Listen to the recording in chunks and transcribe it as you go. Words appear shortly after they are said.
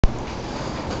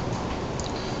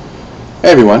Hey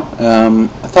everyone,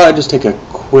 I thought I'd just take a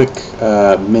quick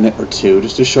minute or two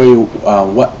just to show you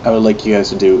what I would like you guys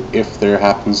to do if there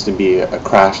happens to be a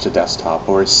crash to desktop,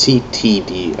 or a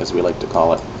CTD as we like to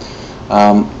call it.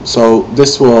 So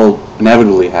this will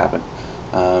inevitably happen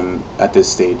at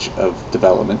this stage of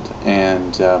development,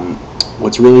 and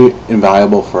what's really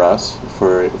invaluable for us,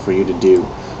 for you to do,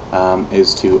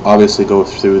 is to obviously go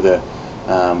through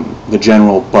the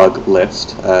general bug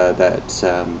list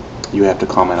that you have to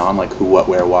comment on, like who, what,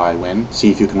 where, why, when.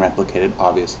 See if you can replicate it,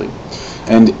 obviously.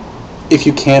 And if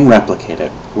you can replicate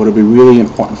it, what will be really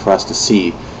important for us to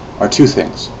see are two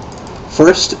things.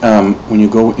 First, when you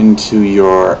go into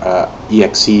your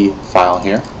exe file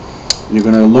here, you're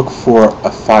going to look for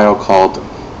a file called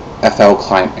FL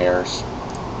client errors.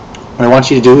 What I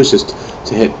want you to do is just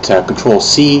to hit Control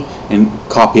C and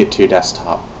copy it to your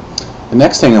desktop. The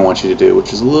next thing I want you to do,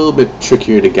 which is a little bit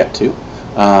trickier to get to,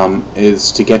 is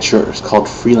to get your, it's called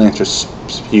freelancer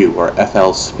SPU, or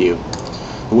FL SPU.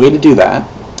 The way to do that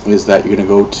is that you're going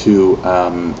to go to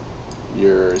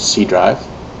your C drive,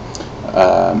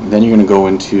 then you're going to go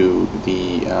into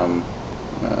the,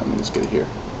 let me just get it here.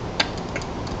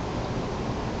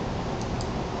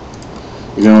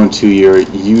 You're going to your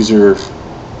users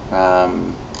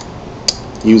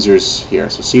here.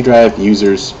 So C drive,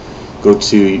 users, go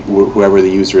to whoever the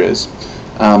user is.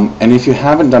 And if you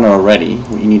haven't done it already,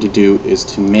 what you need to do is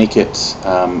to make it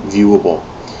viewable.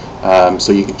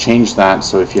 So you can change that.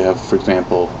 So if you have, for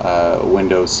example,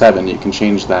 Windows 7, you can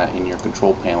change that in your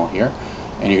control panel here.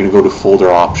 And you're going to go to folder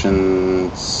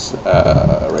options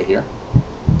right here.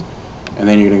 And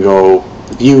then you're going to go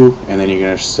view, and then you're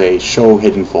going to say show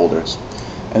hidden folders.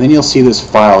 And then you'll see this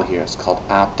file here. It's called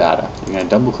app data. You're going to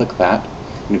double click that.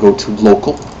 You're going to go to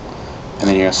local. And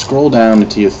then you're going to scroll down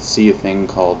until you see a thing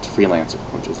called Freelancer,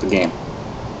 which is the game.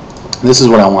 This is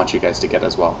what I want you guys to get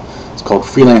as well. It's called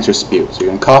Freelancer SPU. So you're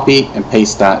going to copy and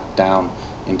paste that down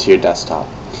into your desktop.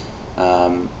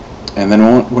 And then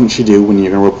what you do when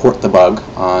you're going to report the bug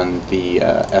on the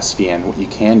SVN, what you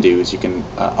can do is you can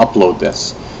upload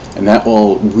this. And that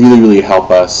will really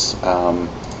help us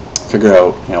figure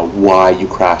out why you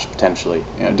crashed potentially.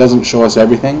 It doesn't show us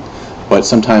everything, but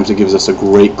sometimes it gives us a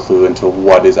great clue into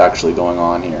what is actually going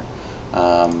on here.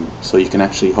 So you can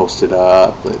actually host it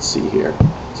up. Let's see here.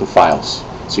 So files.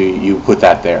 So you put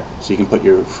that there. So you can put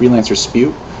your freelancer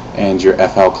SPU and your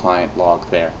FL client log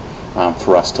there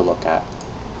for us to look at.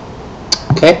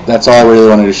 Okay, that's all I really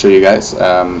wanted to show you guys. If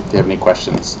you have any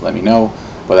questions, let me know.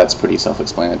 But that's pretty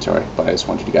self-explanatory. But I just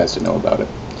wanted you guys to know about it.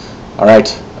 All right,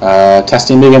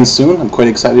 testing begins soon. I'm quite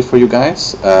excited for you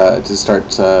guys to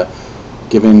start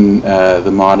giving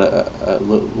the mod a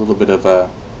little bit of a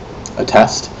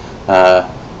test,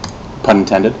 pun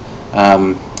intended,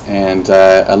 and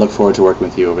I look forward to working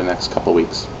with you over the next couple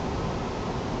weeks.